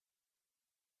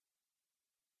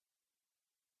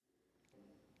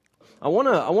I want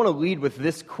to lead with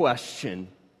this question,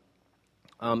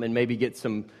 and maybe get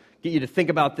you to think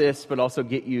about this, but also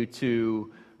get you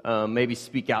to maybe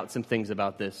speak out some things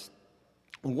about this.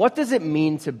 What does it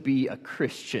mean to be a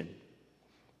Christian?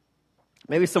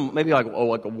 Maybe like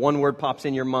a one word pops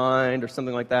in your mind or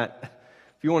something like that.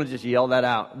 If you want to just yell that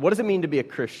out, what does it mean to be a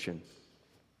Christian?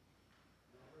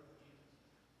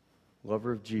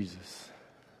 Lover of Jesus.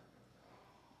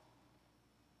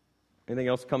 Anything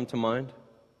else come to mind?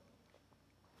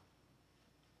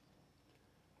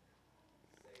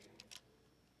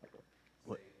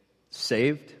 What?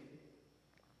 Saved?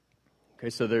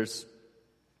 Okay, so there's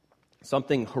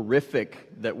something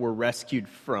horrific that we're rescued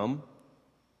from.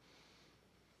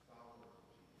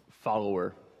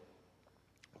 Follower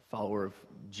of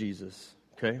Jesus.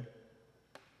 Okay?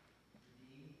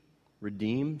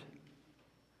 Redeemed.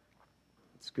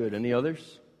 That's good. Any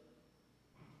others?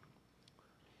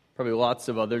 Probably lots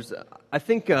of others. I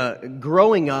think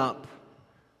growing up,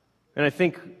 and I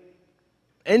think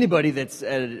anybody that's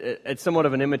at somewhat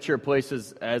of an immature place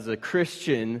as a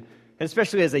Christian, and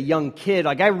especially as a young kid,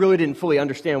 like I really didn't fully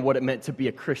understand what it meant to be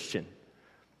a Christian.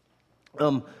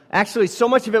 Actually, so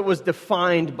much of it was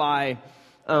defined by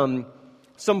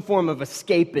some form of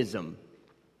escapism,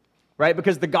 right?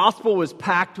 Because the gospel was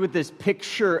packed with this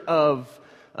picture of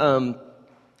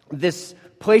this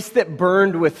place that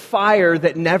burned with fire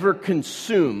that never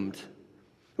consumed,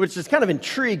 which is kind of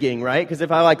intriguing, right? Because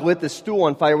if I lit this stool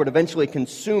on fire, it would eventually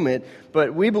consume it,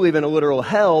 but we believe in a literal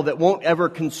hell that won't ever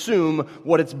consume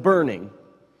what it's burning.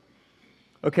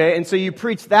 Okay, and so you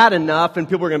preach that enough, and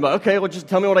people are going to be like, okay, well, just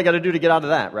tell me what I got to do to get out of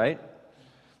that, right?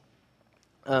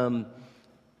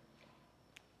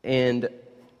 And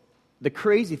the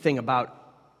crazy thing about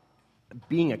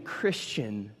being a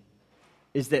Christian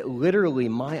is that literally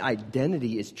my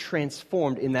identity is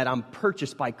transformed in that I'm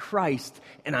purchased by Christ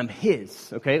and I'm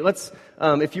His. Okay, let's,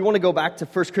 if you want to go back to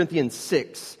 1 Corinthians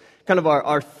 6, kind of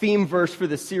our theme verse for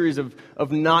this series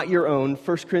of not your own,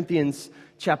 1 Corinthians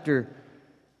chapter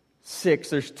 6,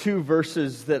 there's two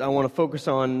verses that I want to focus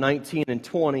on, 19 and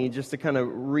 20, just to kind of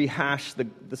rehash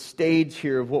the stage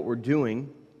here of what we're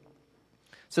doing.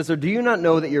 It says, so do you not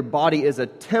know that your body is a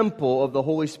temple of the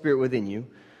Holy Spirit within you,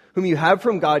 whom you have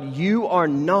from God? You are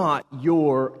not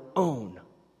your own.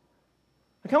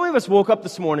 Like how many of us woke up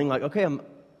this morning like, okay,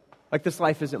 this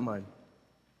life isn't mine.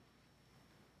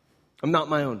 I'm not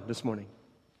my own this morning.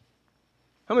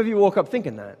 How many of you woke up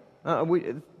thinking that? I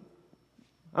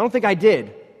don't think I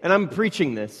did. And I'm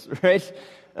preaching this, right?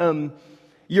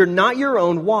 You're not your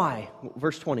own. Why?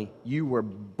 Verse 20. You were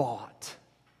bought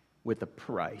with a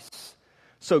price.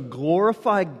 So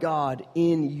glorify God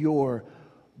in your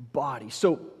body.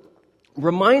 So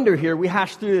reminder here, we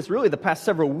hashed through this really the past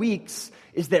several weeks,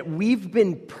 is that we've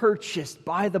been purchased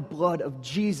by the blood of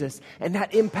Jesus, and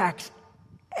that impacts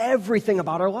everything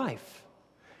about our life.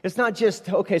 It's not just,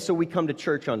 okay, so we come to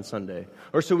church on Sunday,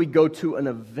 or so we go to an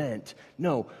event.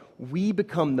 No, we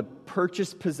become the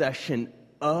purchased possession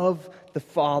of the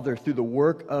Father through the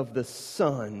work of the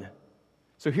Son.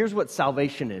 So here's what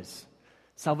salvation is.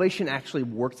 Salvation actually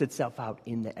works itself out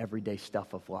in the everyday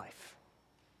stuff of life.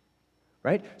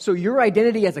 Right? So your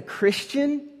identity as a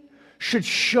Christian should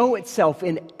show itself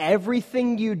in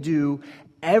everything you do,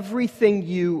 everything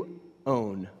you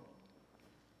own.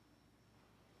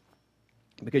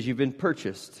 Because you've been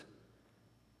purchased.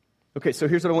 Okay, so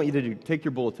here's what I want you to do. Take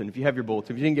your bulletin. If you have your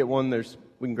bulletin. If you didn't get one,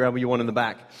 we can grab you one in the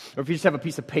back. Or if you just have a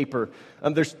piece of paper.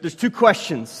 There's two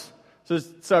questions.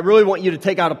 So I really want you to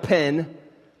take out a pen.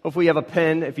 Hopefully you have a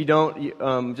pen. If you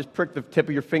don't, just prick the tip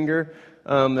of your finger.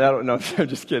 No, I'm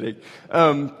just kidding.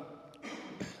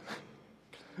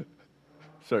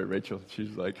 Sorry, Rachel.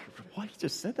 She's like, what? You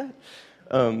just said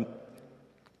that?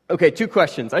 Okay, two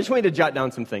questions. I just want you to jot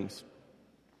down some things.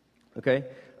 Okay?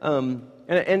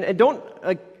 And don't,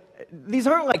 these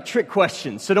aren't like trick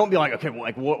questions, so don't be like, okay,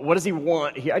 well, what does he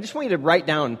want here? I just want you to write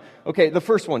down, okay, the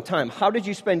first one, time. How did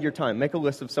you spend your time? Make a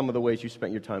list of some of the ways you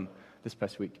spent your time this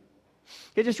past week.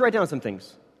 Okay, just write down some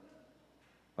things.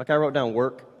 Like I wrote down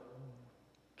work,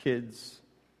 kids,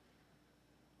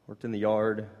 worked in the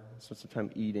yard, spent some time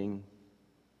eating.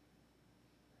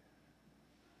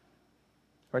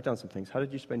 Write down some things. How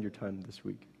did you spend your time this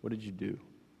week? What did you do?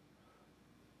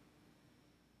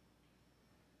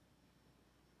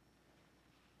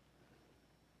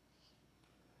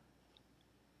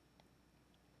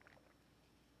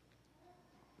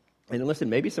 And listen,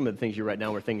 maybe some of the things you write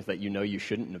down were things that you know you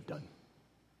shouldn't have done.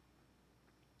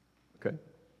 Okay?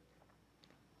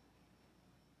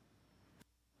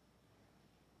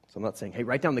 So I'm not saying, hey,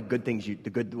 write down the good things, the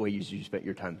good way you spent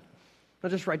your time. No,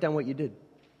 just write down what you did.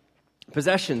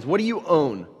 Possessions, what do you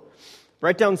own?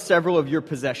 Write down several of your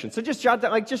possessions. So just jot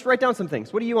down, just write down some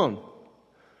things. What do you own?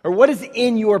 Or what is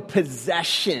in your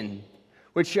possession?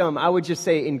 Which I would just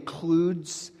say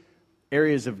includes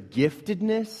areas of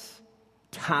giftedness,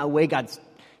 way God's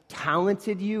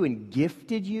talented you and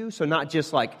gifted you. So not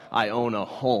just like, I own a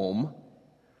home.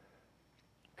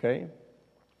 Okay?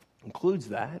 Includes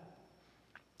that.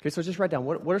 Okay, so just write down,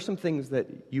 what are some things that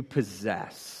you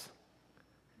possess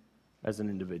as an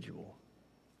individual?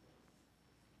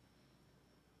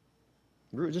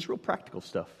 Just real practical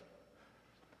stuff.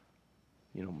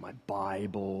 You know, my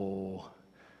Bible,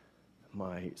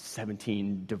 my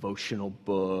 17 devotional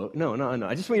book. No.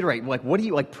 I just want you to write, like, what do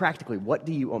you, like, practically, what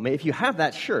do you own? If you have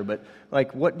that, sure, but,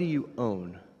 like, what do you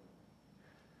own?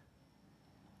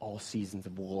 All seasons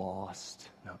of Lost.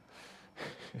 No.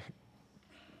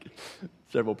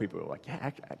 Several people are like,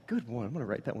 yeah, good one. I'm going to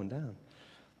write that one down.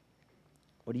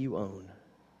 What do you own?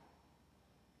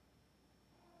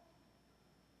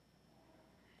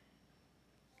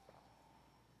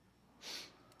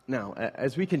 Now,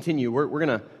 as we continue, we're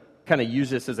going to kind of use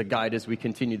this as a guide as we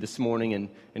continue this morning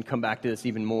and come back to this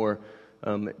even more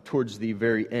towards the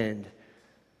very end.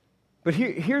 But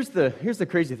here's the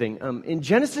crazy thing. In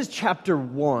Genesis chapter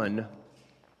 1,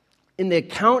 in the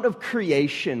account of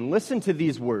creation, listen to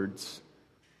these words.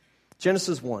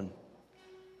 Genesis 1.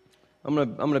 I'm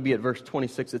going to be at verse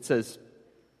 26. It says,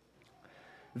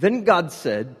 "Then God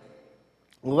said,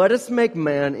 'Let us make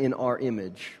man in our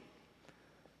image,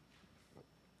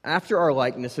 after our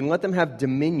likeness, and let them have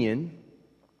dominion,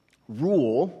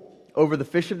 rule over the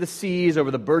fish of the seas, over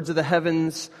the birds of the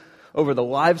heavens, over the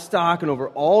livestock, and over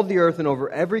all the earth, and over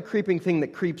every creeping thing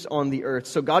that creeps on the earth.'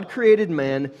 So God created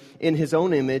man in his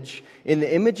own image. In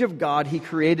the image of God he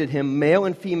created him, male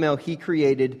and female he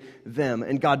created them.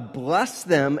 And God blessed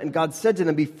them, and God said to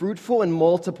them, 'Be fruitful and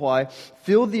multiply,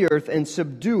 fill the earth and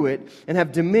subdue it, and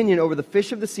have dominion over the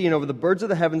fish of the sea, and over the birds of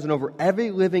the heavens, and over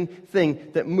every living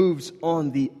thing that moves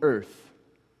on the earth.'"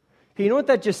 Okay, you know what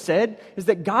that just said? Is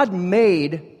that God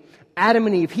made Adam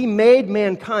and Eve. He made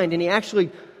mankind, and he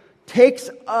actually takes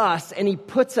us and he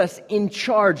puts us in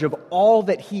charge of all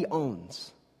that he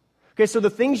owns. Okay, so the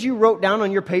things you wrote down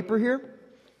on your paper here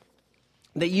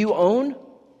that you own,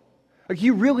 like,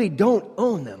 you really don't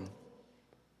own them.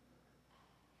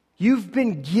 You've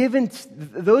been given,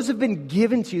 those have been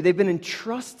given to you. They've been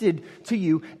entrusted to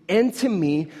you and to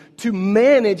me to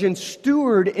manage and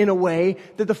steward in a way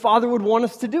that the Father would want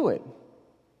us to do it.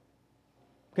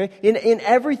 Okay, in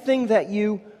everything that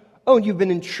you own, you've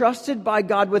been entrusted by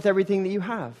God with everything that you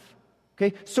have.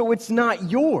 Okay, so it's not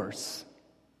yours.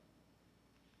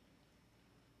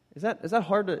 Is that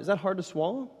hard to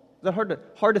swallow? Is that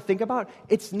hard to think about?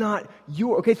 It's not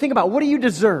your. Okay, think about, what do you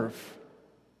deserve?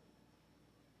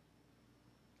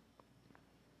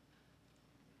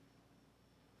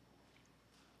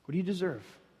 What do you deserve?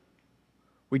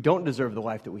 We don't deserve the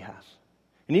life that we have.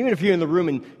 And even if you're in the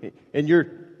room and you're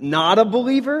not a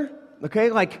believer, okay,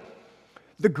 like,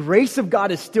 the grace of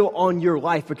God is still on your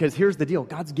life, because here's the deal.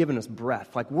 God's given us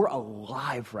breath. Like, we're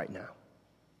alive right now.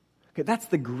 Okay, that's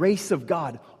the grace of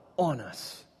God on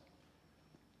us.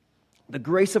 The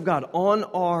grace of God on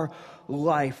our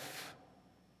life.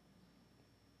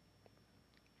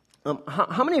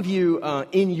 How many of you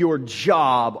in your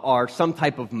job are some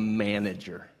type of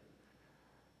manager?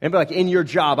 Anybody, like, in your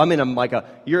job,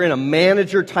 you're in a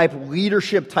manager type,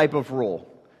 leadership type of role.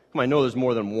 I know there's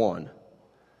more than one.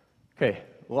 Okay,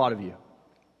 a lot of you.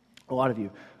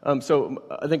 So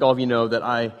I think all of you know that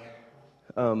I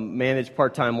manage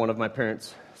part-time one of my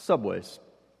parents' Subways.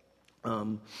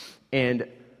 And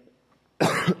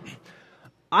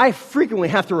I frequently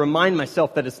have to remind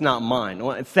myself that it's not mine.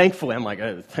 Well, thankfully, I'm like,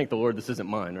 oh, thank the Lord this isn't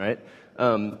mine, right?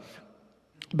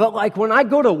 But like, when I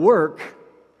go to work,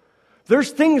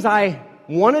 there's things I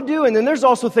want to do, and then there's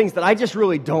also things that I just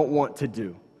really don't want to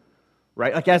do.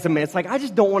 Right? Like, as a man, it's like, I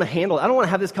just don't want to handle it. I don't want to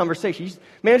have this conversation.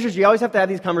 Managers, you always have to have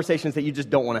these conversations that you just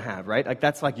don't want to have, right? Like,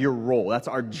 that's like your role. That's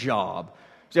our job.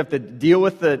 So you have to deal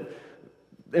with the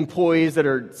employees that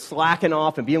are slacking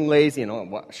off and being lazy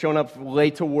and showing up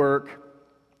late to work.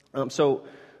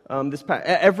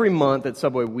 Every month at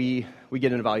Subway, we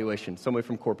get an evaluation. Somebody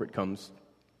from corporate comes,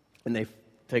 and they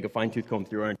take a fine-tooth comb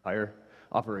through our entire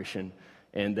operation,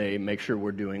 and they make sure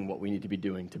we're doing what we need to be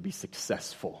doing to be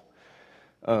successful.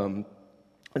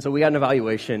 And so we got an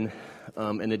evaluation,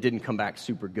 and it didn't come back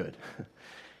super good.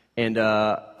 And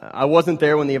I wasn't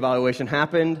there when the evaluation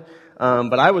happened,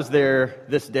 but I was there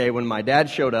this day when my dad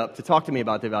showed up to talk to me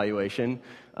about the evaluation.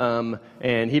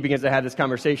 And he begins to have this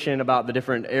conversation about the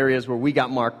different areas where we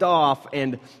got marked off.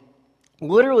 And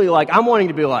literally, like, I'm wanting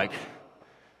to be like,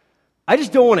 I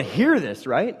just don't want to hear this,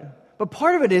 right? But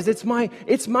part of it is it's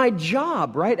my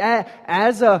job, right?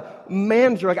 As a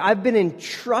manager, like I've been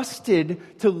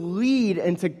entrusted to lead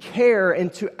and to care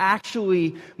and to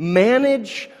actually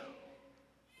manage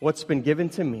what's been given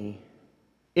to me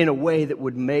in a way that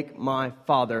would make my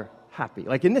Father happy.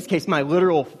 Like in this case, my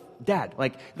literal dad.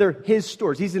 Like they're his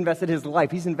stores. He's invested his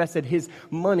life. He's invested his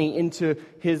money into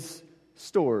his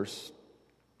stores.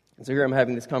 And so here I'm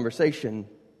having this conversation.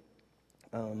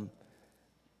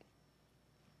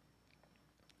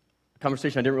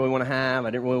 Conversation I didn't really want to have. I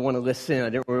didn't really want to listen.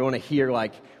 I didn't really want to hear,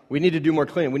 like, we need to do more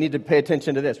cleaning. We need to pay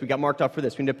attention to this. We got marked off for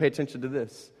this. We need to pay attention to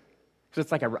this. Because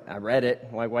it's like I read it.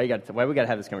 Why we got to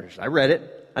have this conversation? I read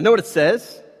it. I know what it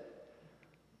says.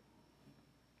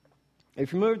 Are you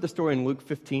familiar with the story in Luke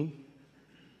 15?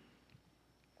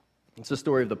 It's the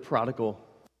story of the prodigal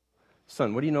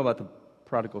son. What do you know about the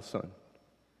prodigal son?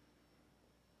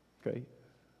 Okay.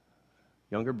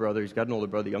 Younger brother. He's got an older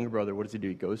brother. Younger brother, what does he do?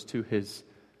 He goes to his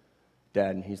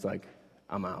dad, and he's like,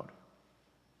 I'm out.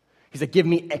 He's like, give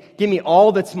me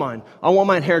all that's mine. I want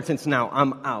my inheritance now.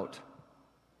 I'm out.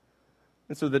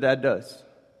 And so the dad does.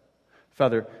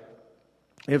 Father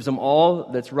gives him all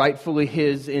that's rightfully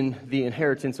his in the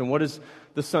inheritance. And what does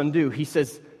the son do? He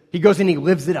says, he goes and he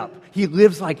lives it up. He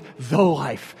lives like the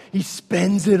life. He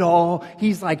spends it all.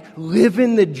 He's like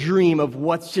living the dream of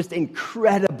what's just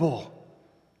incredible.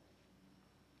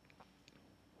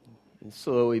 And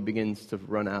slowly begins to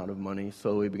run out of money,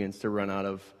 slowly begins to run out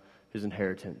of his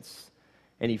inheritance.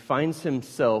 And he finds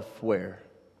himself where?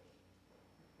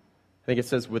 I think it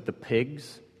says with the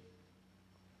pigs.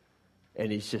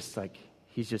 And he's just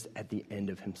at the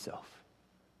end of himself.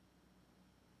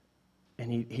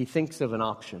 And he thinks of an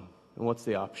option. And what's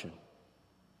the option?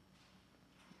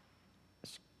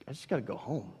 I just got to go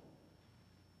home.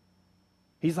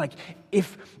 He's like,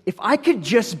 if I could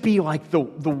just be like the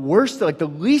worst, like the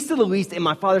least of the least in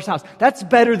my father's house, that's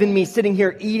better than me sitting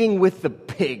here eating with the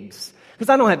pigs. Because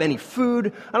I don't have any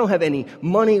food, I don't have any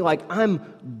money, like I'm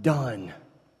done.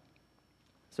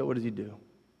 So what does he do?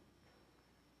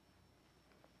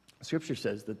 Scripture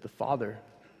says that the father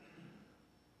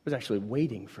was actually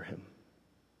waiting for him.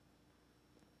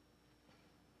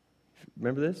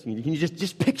 Remember this? Can you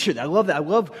just picture that? I love that. I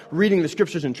love reading the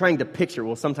scriptures and trying to picture.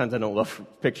 Well, sometimes I don't love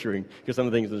picturing because some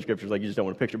of the things in the scriptures, like you just don't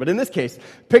want to picture. But in this case,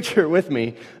 picture it with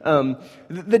me.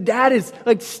 The dad is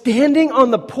like standing on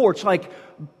the porch, like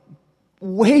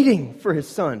waiting for his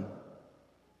son.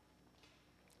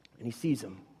 And he sees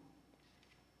him.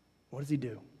 What does he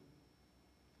do?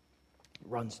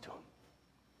 Runs to him.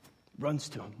 Runs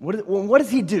to him. What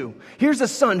does he do? Here's a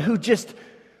son who just,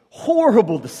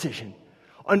 horrible decision.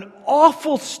 An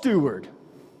awful steward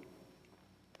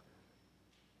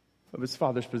of his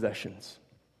father's possessions.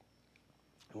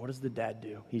 And what does the dad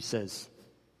do? He says,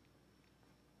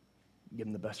 give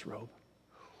him the best robe.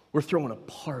 We're throwing a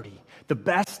party. The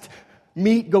best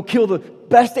meat, go kill the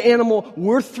best animal.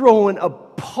 We're throwing a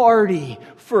party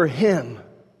for him.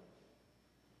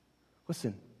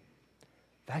 Listen,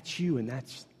 that's you and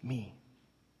that's me.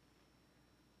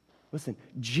 Listen,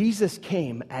 Jesus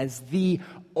came as the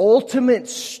ultimate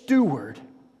steward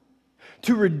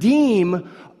to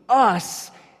redeem us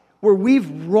where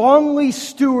we've wrongly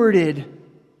stewarded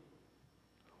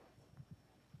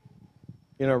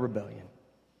in our rebellion.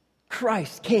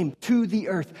 Christ came to the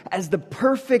earth as the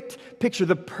perfect picture,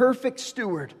 the perfect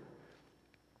steward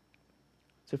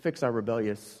to fix our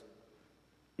rebellious,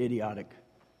 idiotic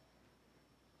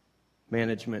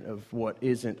management of what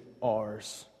isn't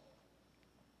ours.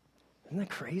 Isn't that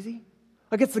crazy?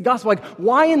 Like, it's the gospel. Like,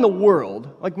 why in the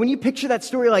world? Like, when you picture that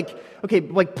story, like, okay,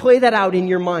 like, play that out in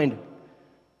your mind.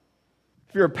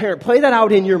 If you're a parent, play that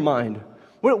out in your mind.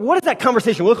 What does that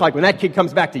conversation look like when that kid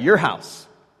comes back to your house?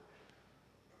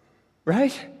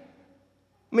 Right?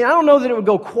 I mean, I don't know that it would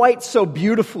go quite so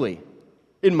beautifully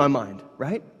in my mind,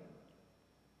 right?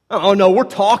 Oh, no, we're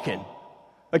talking.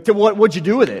 Like, to what'd you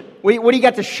do with it? What do you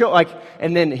got to show? Like,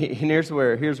 and then here's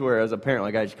where, as a parent,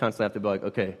 like, I just constantly have to be like,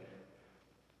 okay,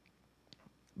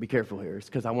 be careful here. It's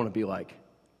because I want to be like,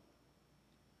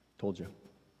 told you.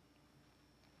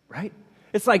 Right?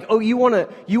 It's like, oh, you want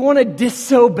to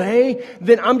disobey?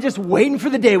 Then I'm just waiting for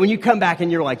the day when you come back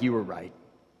and you're like, you were right.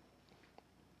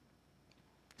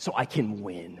 So I can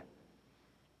win.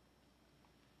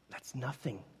 That's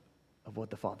nothing of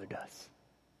what the Father does.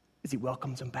 Is he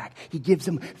welcomes him back. He gives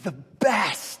him the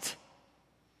best.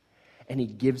 And he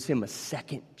gives him a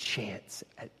second chance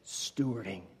at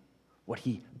stewarding what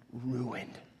he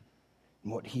ruined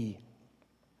and what he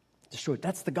destroyed.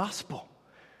 That's the gospel.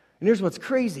 And here's what's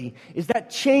crazy, is that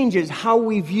changes how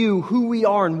we view who we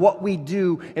are and what we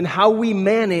do and how we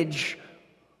manage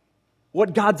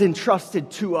what God's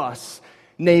entrusted to us,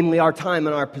 namely our time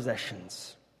and our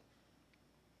possessions.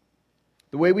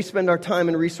 The way we spend our time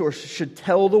and resources should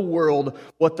tell the world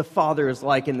what the Father is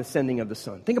like in the sending of the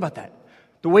Son. Think about that.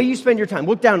 The way you spend your time.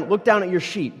 Look down at your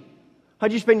sheet.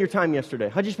 How'd you spend your time yesterday?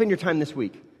 How'd you spend your time this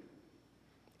week?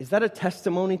 Is that a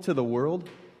testimony to the world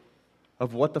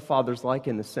of what the Father's like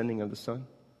in the sending of the Son?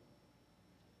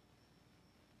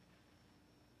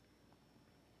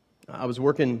 I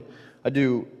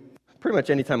do pretty much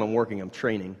any time I'm working, I'm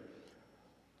training.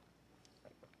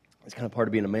 It's kind of part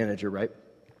of being a manager, right?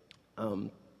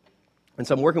 And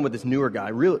so I'm working with this newer guy,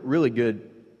 really good.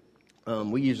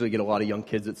 We usually get a lot of young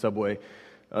kids at Subway.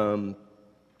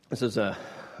 This is a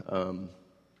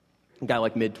guy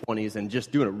like mid-20s and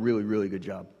just doing a really, really good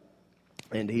job.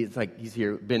 And he's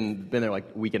here, been there like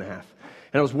a week and a half.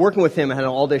 And I was working with him, I had an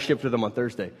all-day shift with him on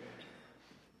Thursday.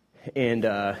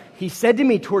 And he said to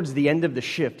me towards the end of the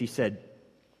shift, he said,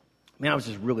 man, I was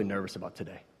just really nervous about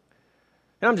today.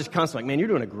 And I'm just constantly like, man, you're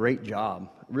doing a great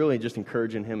job. Really just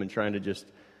encouraging him and trying to just,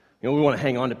 we want to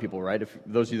hang on to people, right? If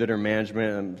those of you that are in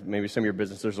management and maybe some of your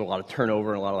business, there's a lot of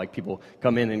turnover and a lot of like people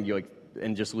come in and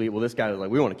and just leave. Well, this guy was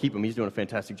like, we want to keep him. He's doing a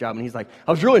fantastic job. And he's like,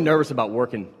 I was really nervous about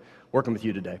working with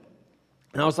you today.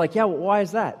 And I was like, yeah, well, why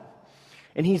is that?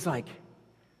 And he's like,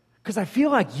 because I feel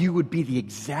like you would be the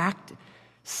exact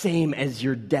same as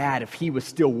your dad if he was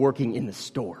still working in the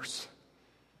stores.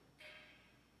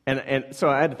 And so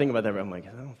I had to think about that. I'm like, I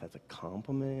don't know if that's a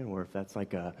compliment or if that's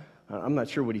like I'm not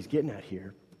sure what he's getting at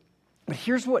here. But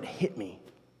here's what hit me.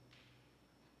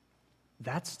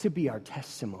 That's to be our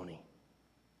testimony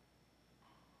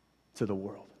to the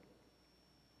world.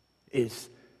 Is,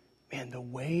 man, the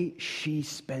way she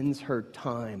spends her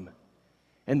time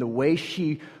and the way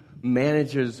she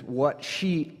manages what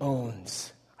she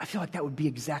owns, I feel like that would be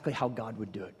exactly how God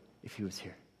would do it if he was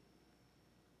here.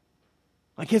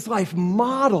 Like his life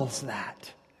models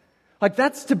that. Like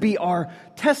that's to be our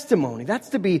testimony. That's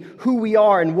to be who we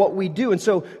are and what we do. And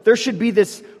so there should be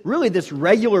this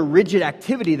regular, rigid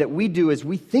activity that we do as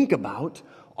we think about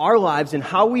our lives and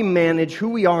how we manage who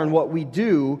we are and what we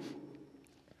do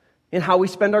and how we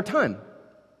spend our time.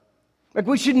 Like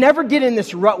we should never get in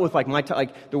this rut with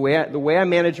the way I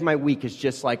manage my week is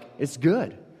just like it's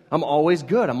good. I'm always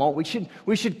good.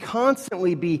 We should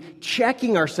constantly be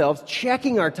checking ourselves,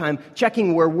 checking our time,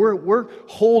 checking where we're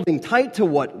holding tight to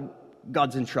what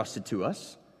God's entrusted to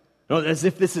us, as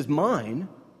if this is mine.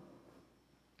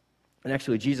 And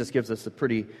actually, Jesus gives us a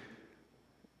pretty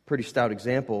stout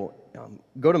example.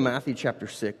 Go to Matthew chapter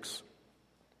 6.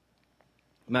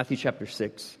 Matthew chapter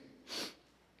 6.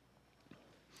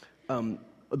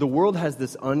 The world has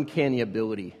this uncanny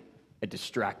ability at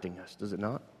distracting us, does it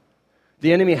not?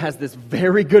 The enemy has this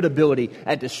very good ability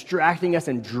at distracting us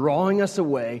and drawing us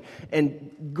away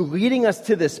and leading us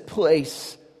to this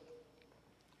place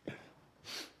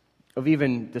of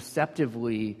even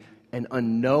deceptively and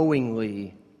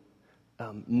unknowingly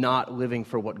not living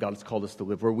for what God has called us to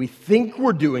live, where we think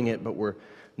we're doing it, but we're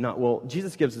not. Well,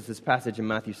 Jesus gives us this passage in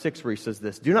Matthew 6 where he says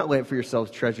this, do not lay up for yourselves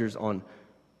treasures on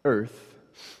earth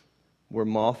where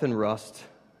moth and rust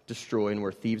destroy and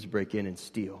where thieves break in and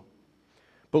steal.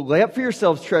 But lay up for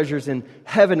yourselves treasures in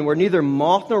heaven where neither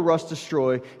moth nor rust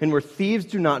destroy and where thieves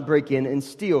do not break in and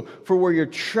steal. For where your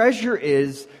treasure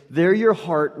is, there your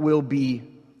heart will be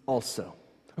also.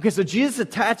 Okay, so Jesus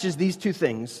attaches these two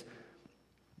things,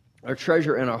 our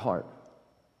treasure and our heart.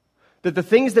 That the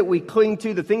things that we cling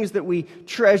to, the things that we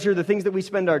treasure, the things that we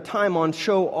spend our time on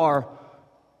show our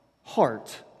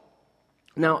heart.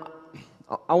 Now,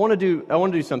 I want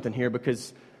to do something here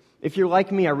because if you're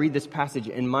like me, I read this passage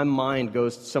and my mind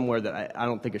goes somewhere that I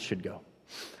don't think it should go.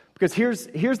 Because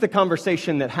here's the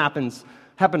conversation that happened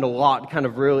a lot kind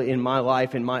of really in my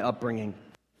life, in my upbringing,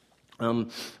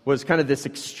 was kind of this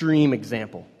extreme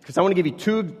example. Because I want to give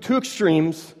you two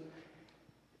extremes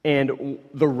and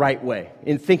the right way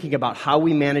in thinking about how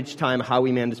we manage time, how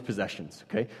we manage possessions.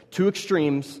 Okay, two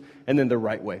extremes and then the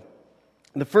right way.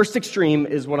 The first extreme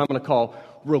is what I'm going to call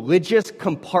religious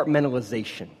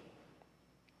compartmentalization.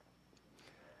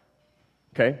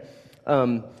 Okay?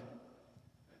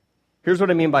 Here's what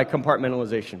I mean by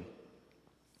compartmentalization.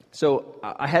 So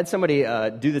I had somebody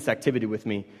do this activity with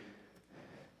me.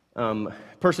 A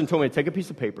person told me to take a piece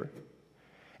of paper,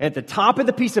 and at the top of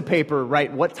the piece of paper,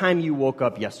 write what time you woke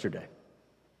up yesterday.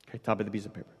 Okay, top of the piece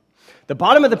of paper. The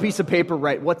bottom of the piece of paper,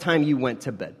 write what time you went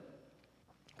to bed.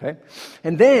 Okay?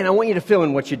 And then I want you to fill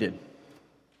in what you did.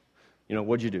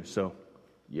 What'd you do? So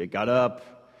you got up,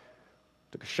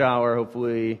 took a shower,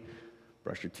 hopefully,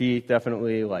 brush your teeth,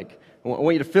 definitely. I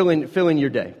want you to fill in your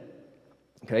day.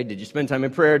 Okay, did you spend time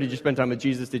in prayer? Did you spend time with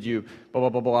Jesus? Did you blah, blah,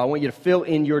 blah, blah? I want you to fill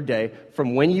in your day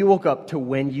from when you woke up to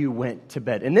when you went to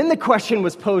bed. And then the question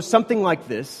was posed something like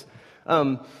this.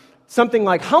 Something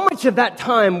like, how much of that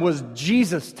time was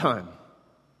Jesus' time?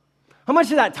 How much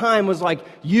of that time was like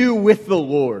you with the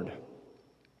Lord?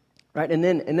 Right? And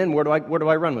then where do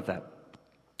I run with that?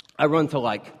 I run to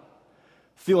like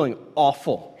feeling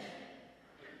awful.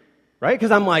 Right?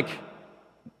 Because I'm like,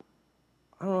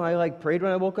 I don't know, I like prayed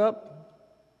when I woke up.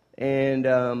 And,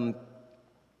 I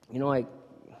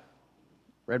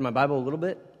read my Bible a little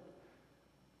bit.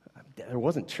 There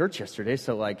wasn't church yesterday,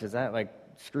 so like, does that like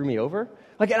screw me over?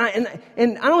 Like, and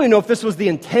I don't even know if this was the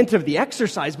intent of the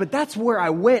exercise, but that's where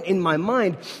I went in my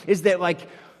mind, is that like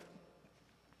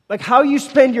how you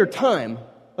spend your time.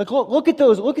 Like, look at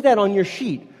that on your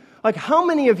sheet. Like, how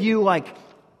many of you, like,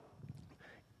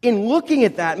 in looking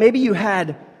at that, maybe you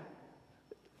had,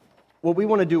 what we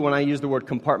want to do when I use the word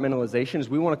compartmentalization is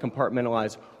we want to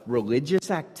compartmentalize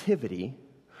religious activity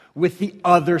with the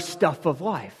other stuff of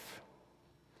life.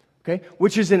 Okay?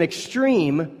 Which is an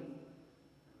extreme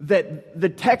that the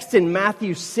text in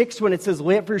Matthew 6, when it says,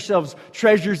 lay up for yourselves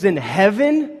treasures in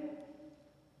heaven.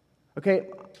 Okay,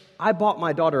 I bought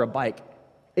my daughter a bike.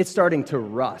 It's starting to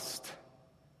rust.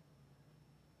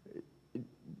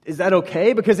 Is that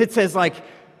okay? Because it says like,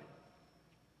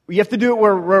 you have to do it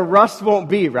where rust won't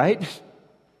be, right?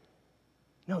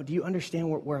 No, do you understand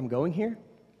where I'm going here?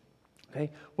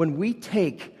 Okay, when we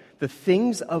take the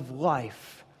things of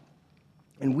life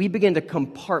and we begin to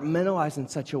compartmentalize in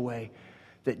such a way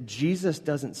that Jesus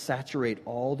doesn't saturate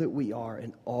all that we are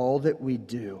and all that we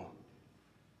do.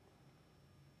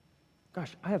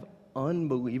 Gosh, I have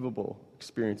unbelievable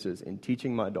experiences in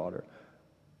teaching my daughter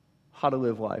how to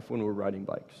live life when we're riding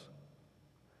bikes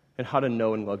and how to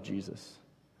know and love Jesus.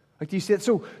 Like, do you see that?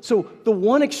 So the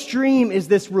one extreme is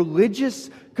this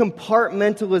religious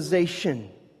compartmentalization.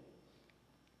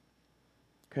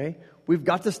 Okay? We've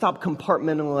got to stop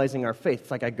compartmentalizing our faith.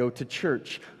 It's like I go to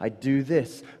church, I do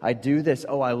this,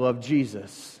 oh, I love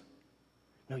Jesus.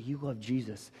 No, you love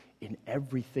Jesus in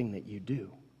everything that you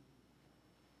do.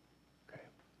 Okay?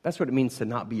 That's what it means to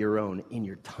not be your own in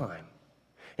your time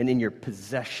and in your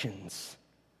possessions.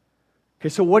 Okay,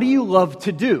 so what do you love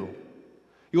to do?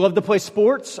 You love to play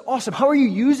sports? Awesome. How are you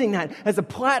using that as a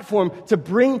platform to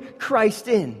bring Christ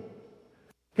in?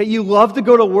 Okay, you love to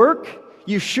go to work?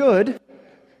 You should.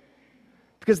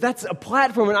 Because that's a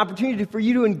platform, an opportunity for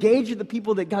you to engage with the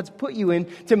people that God's put you in,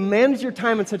 to manage your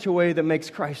time in such a way that makes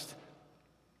Christ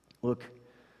look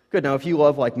good. Now, if you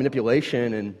love like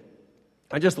manipulation, and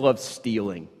I just love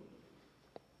stealing.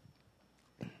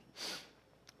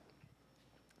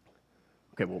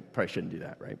 Okay, well, probably shouldn't do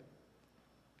that, right?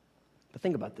 But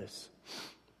think about this.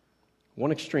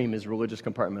 One extreme is religious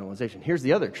compartmentalization. Here's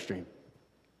the other extreme.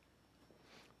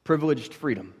 Privileged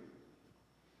freedom.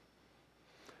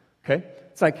 Okay?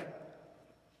 It's like,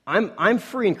 I'm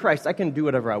free in Christ. I can do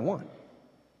whatever I want.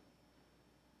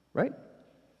 Right?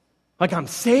 Like, I'm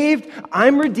saved.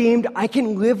 I'm redeemed. I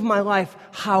can live my life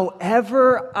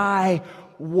however I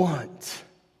want.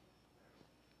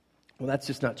 Well, that's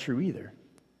just not true either.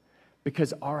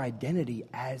 Because our identity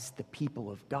as the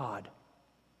people of God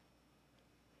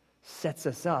sets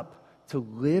us up to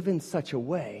live in such a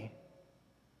way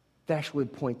that actually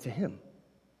point to Him.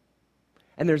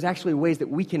 And there's actually ways that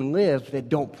we can live that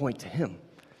don't point to Him.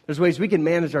 There's ways we can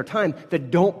manage our time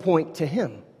that don't point to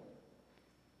Him.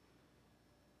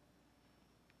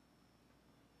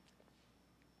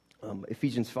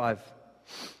 Ephesians 5:15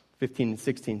 and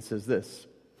 16 says this.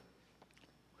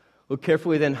 Look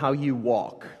carefully then how you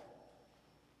walk.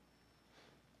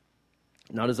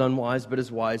 Not as unwise, but as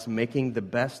wise, making the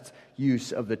best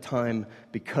use of the time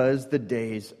because the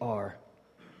days are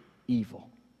evil.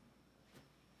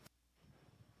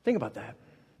 Think about that.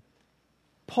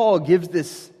 Paul gives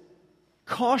this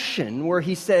caution where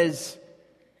he says,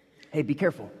 hey, be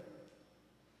careful.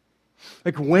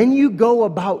 Like when you go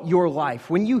about your life,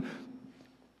 when you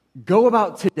go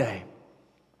about today,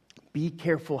 be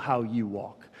careful how you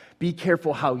walk. Be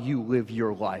careful how you live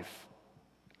your life.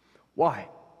 Why?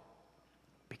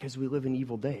 Because we live in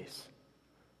evil days.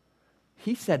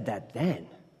 He said that then.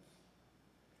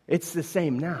 It's the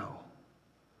same now.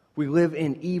 We live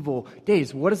in evil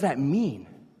days. What does that mean?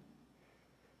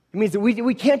 It means that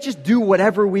we can't just do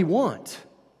whatever we want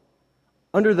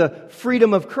under the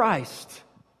freedom of Christ.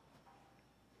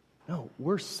 No,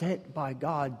 we're sent by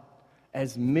God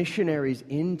as missionaries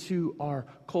into our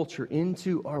culture,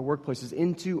 into our workplaces,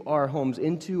 into our homes,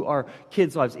 into our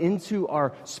kids' lives, into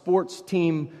our sports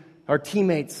team, our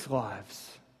teammates'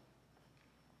 lives,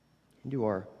 into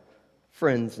our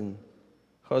friends and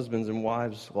husbands and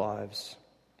wives' lives.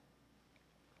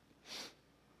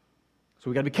 So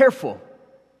we got to be careful.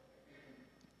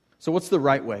 So what's the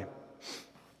right way?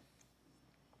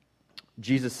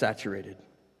 Jesus saturated.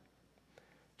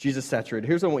 Jesus saturated.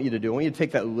 Here's what I want you to do. I want you to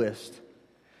take that list.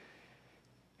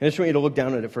 And I just want you to look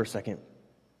down at it for a second.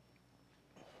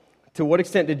 To what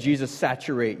extent did Jesus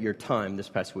saturate your time this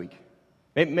past week?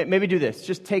 Maybe do this.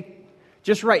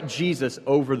 Just write Jesus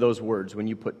over those words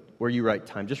where you write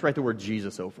time. Just write the word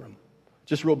Jesus over them.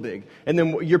 Just real big. And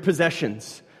then your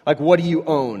possessions. Like, what do you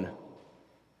own?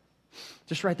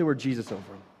 Just write the word Jesus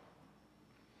over them.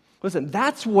 Listen,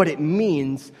 that's what it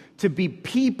means to be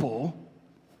people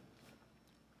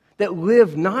that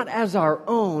live not as our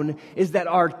own, is that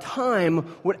our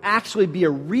time would actually be a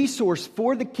resource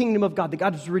for the kingdom of God, that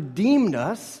God has redeemed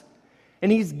us,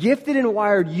 and He's gifted and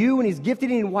wired you, and He's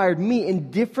gifted and wired me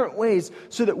in different ways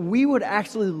so that we would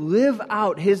actually live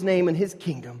out His name and His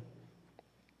kingdom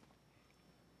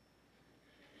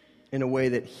in a way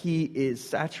that He is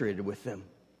saturated with them.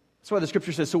 That's why the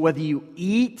scripture says, so whether you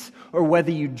eat or whether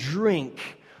you drink,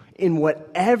 in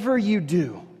whatever you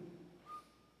do.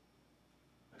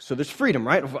 So there's freedom,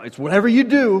 right? It's whatever you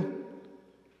do,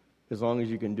 as long as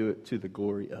you can do it to the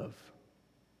glory of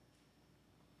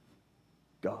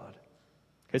God.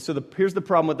 Okay, so here's the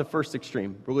problem with the first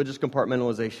extreme, religious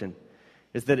compartmentalization,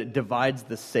 is that it divides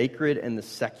the sacred and the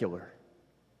secular.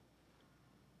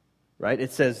 Right?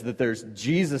 It says that there's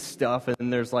Jesus stuff and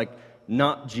then there's like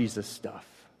not Jesus stuff.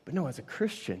 But no, as a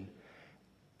Christian,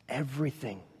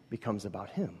 everything becomes about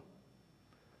Him.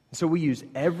 So we use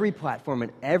every platform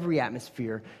and every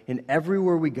atmosphere and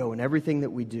everywhere we go and everything that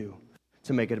we do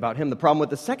to make it about Him. The problem with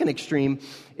the second extreme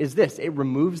is this: it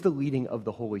removes the leading of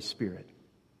the Holy Spirit.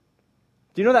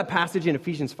 Do you know that passage in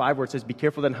Ephesians 5 where it says, be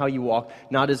careful then how you walk,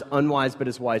 not as unwise but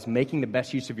as wise, making the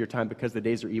best use of your time because the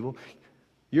days are evil?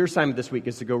 Your assignment this week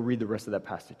is to go read the rest of that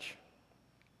passage.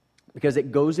 Because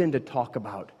it goes in to talk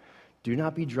about, do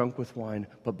not be drunk with wine,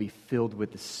 but be filled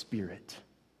with the Spirit.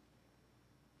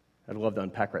 I'd love to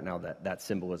unpack right now that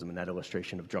symbolism and that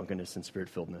illustration of drunkenness and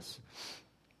spirit-filledness.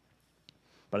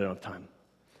 But I don't have time.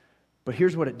 But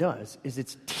here's what it does, is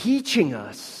it's teaching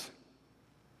us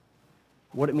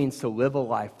what it means to live a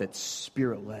life that's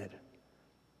Spirit-led.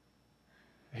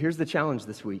 Here's the challenge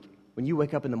this week. When you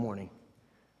wake up in the morning,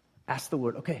 ask the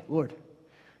Lord, okay, Lord,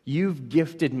 you've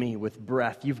gifted me with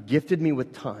breath. You've gifted me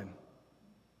with time.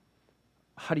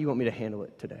 How do you want me to handle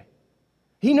it today?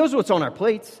 He knows what's on our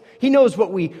plates. He knows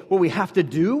what we have to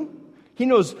do. He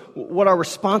knows what our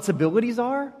responsibilities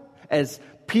are as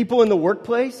people in the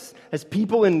workplace, as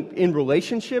people in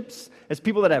relationships, as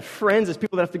people that have friends, as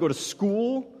people that have to go to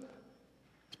school,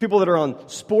 as people that are on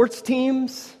sports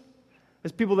teams,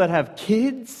 as people that have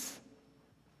kids.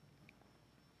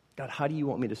 God, how do you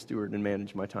want me to steward and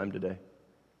manage my time today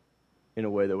in a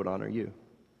way that would honor you?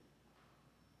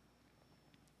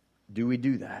 Do we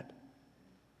do that?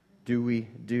 Do we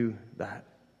do that?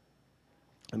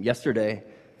 Yesterday,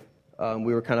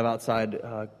 we were kind of outside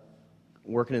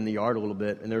working in the yard a little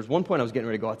bit, and there was one point I was getting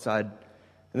ready to go outside,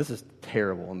 and this is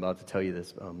terrible, I'm about to tell you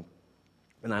this,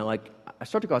 and I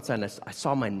started to go outside, and I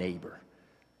saw my neighbor.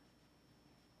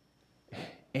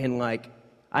 And I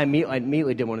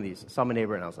immediately did one of these. I saw my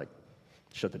neighbor, and I was like,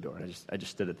 shut the door. And I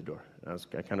just stood at the door. And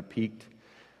I kind of peeked,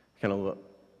 kind of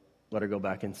let her go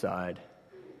back inside,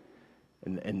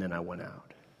 and then I went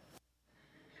out.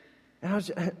 And I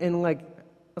was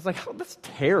like, oh, that's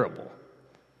terrible.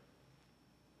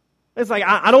 It's like,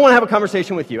 I don't want to have a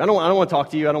conversation with you. I don't want to talk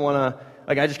to you. I don't want to,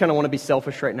 I just kind of want to be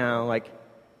selfish right now.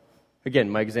 Again,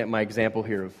 my example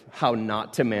here of how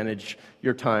not to manage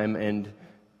your time, and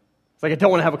it's like I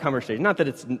don't want to have a conversation. Not that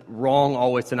it's wrong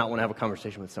always to not want to have a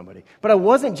conversation with somebody. But I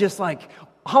wasn't just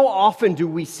how often do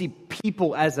we see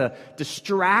people as a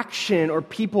distraction or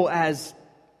people as,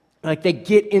 they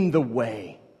get in the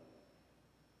way?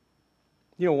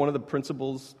 You know, one of the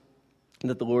principles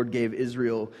that the Lord gave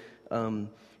Israel in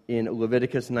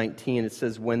Leviticus 19, it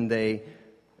says when they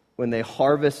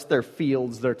harvest their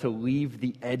fields, they're to leave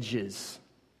the edges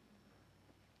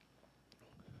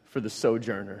for the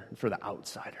sojourner, for the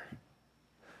outsider.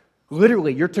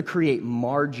 Literally, you're to create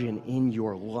margin in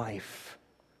your life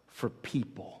for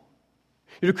people.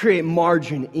 You're to create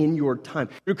margin in your time.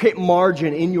 You're to create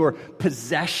margin in your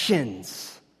possessions.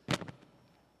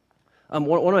 One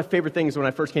of my favorite things when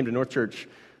I first came to North Church,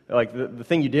 the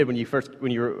thing you did when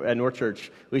you were at North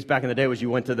Church, at least back in the day, was you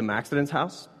went to the Maxton's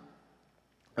house.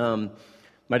 I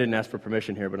didn't ask for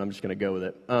permission here, but I'm just going to go with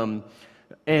it.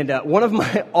 And one of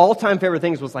my all-time favorite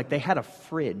things was they had a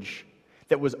fridge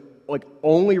that was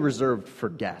only reserved for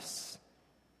guests.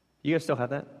 You guys still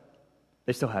have that?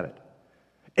 They still have it.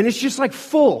 And it's just like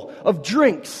full of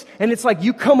drinks. And it's like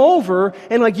you come over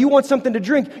and like you want something to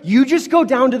drink. You just go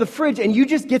down to the fridge and you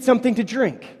just get something to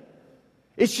drink.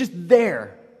 It's just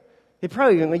there. They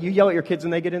probably, like, you yell at your kids when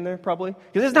they get in there, probably.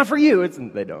 Because it's not for you.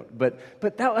 They don't. But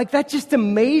that just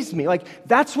amazed me. Like,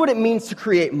 that's what it means to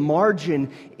create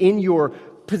margin in your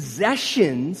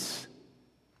possessions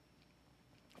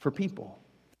for people.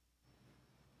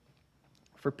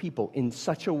 For people in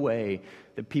such a way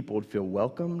that people would feel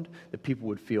welcomed, that people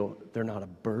would feel they're not a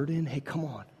burden. Hey, come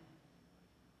on.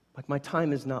 Like, my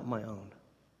time is not my own.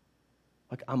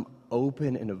 Like, I'm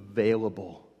open and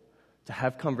available to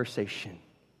have conversation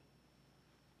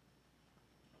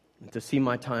and to see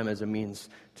my time as a means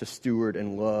to steward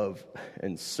and love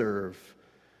and serve.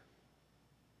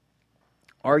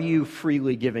 Are you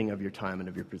freely giving of your time and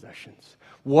of your possessions?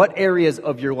 What areas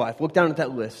of your life, look down at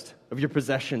that list of your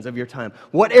possessions, of your time.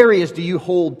 What areas do you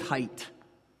hold tight?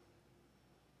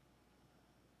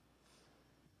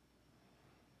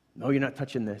 No, you're not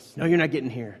touching this. No, you're not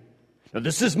getting here. No,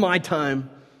 this is my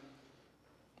time.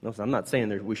 No, I'm not saying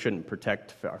that we shouldn't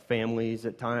protect our families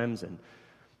at times,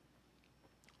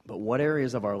 but what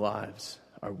areas of our lives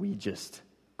are we just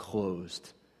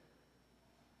closed?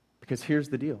 Because here's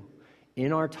the deal.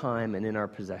 In our time and in our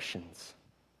possessions,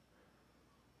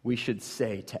 we should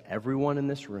say to everyone in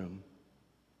this room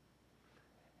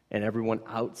and everyone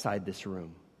outside this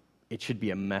room, it should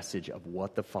be a message of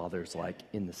what the Father's like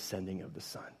in the sending of the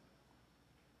Son.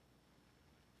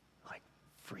 Like,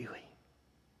 freely.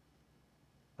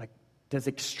 Like, does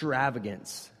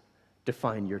extravagance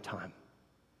define your time?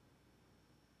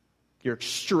 You're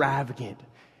extravagant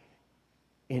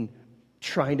in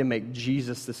trying to make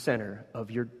Jesus the center of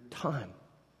your time.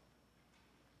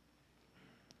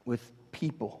 With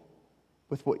people,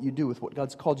 with what you do, with what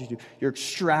God's called you to do. You're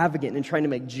extravagant in trying to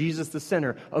make Jesus the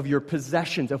center of your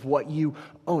possessions, of what you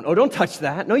own. Oh, don't touch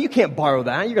that. No, you can't borrow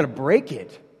that. You're going to break it.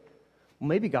 Well,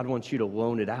 maybe God wants you to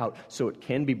loan it out so it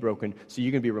can be broken, so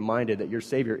you can be reminded that your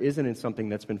Savior isn't in something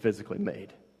that's been physically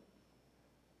made.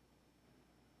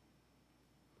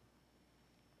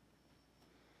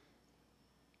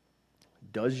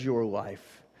 Does your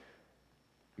life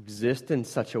exist in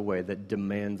such a way that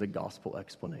demands a gospel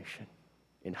explanation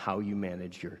in how you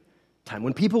manage your time?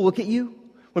 When people look at you,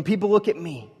 when people look at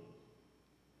me,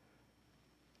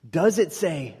 does it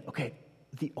say, okay,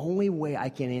 the only way I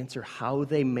can answer how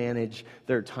they manage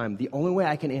their time, the only way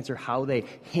I can answer how they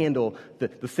handle the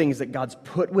things that God's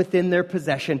put within their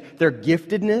possession, their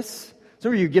giftedness?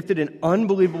 Some of you are gifted in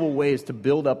unbelievable ways to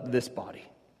build up this body.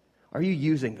 Are you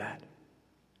using that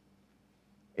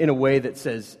in a way that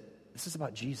says, this is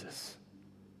about Jesus.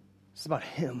 This is about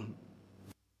Him.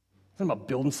 It's not about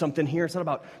building something here. It's not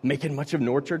about making much of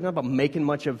Northchurch. It's not about making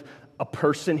much of a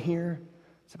person here.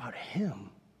 It's about Him.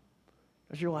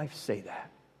 Does your life say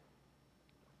that?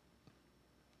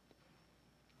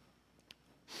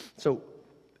 So,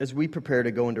 as we prepare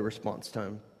to go into response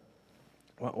time,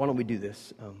 why don't we do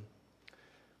this?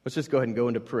 Let's just go ahead and go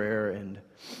into prayer, and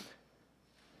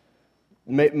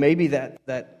maybe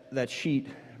that sheet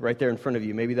right there in front of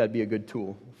you, maybe that'd be a good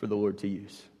tool for the Lord to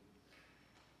use.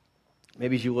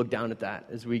 Maybe as you look down at that,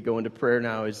 as we go into prayer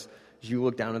now, as you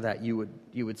look down at that, you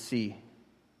would see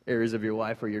areas of your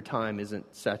life where your time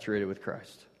isn't saturated with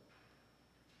Christ,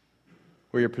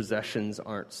 where your possessions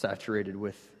aren't saturated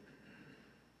with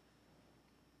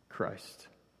Christ.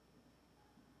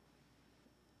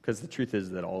 Because the truth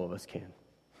is that all of us can.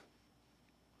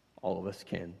 All of us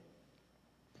can.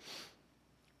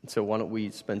 And so why don't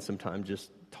we spend some time just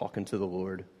talking to the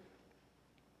Lord.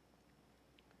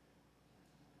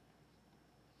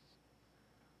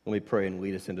 Let me pray and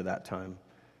lead us into that time.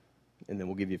 And then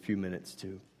we'll give you a few minutes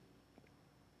to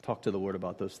talk to the Lord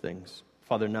about those things.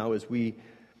 Father, now as we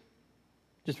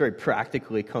just very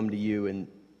practically come to you and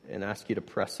ask you to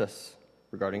press us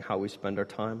regarding how we spend our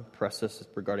time, press us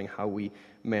regarding how we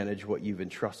manage what you've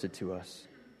entrusted to us.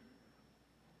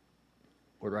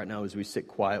 Lord, right now as we sit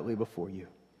quietly before you,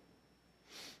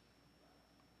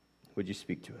 would you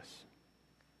speak to us?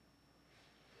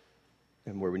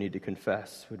 And where we need to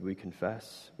confess, would we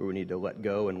confess? Where we need to let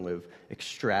go and live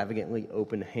extravagantly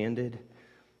open-handed,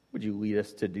 would you lead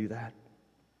us to do that?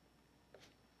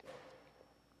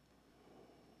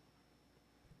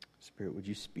 Spirit, would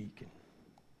you speak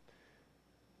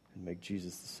and make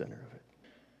Jesus the center of it?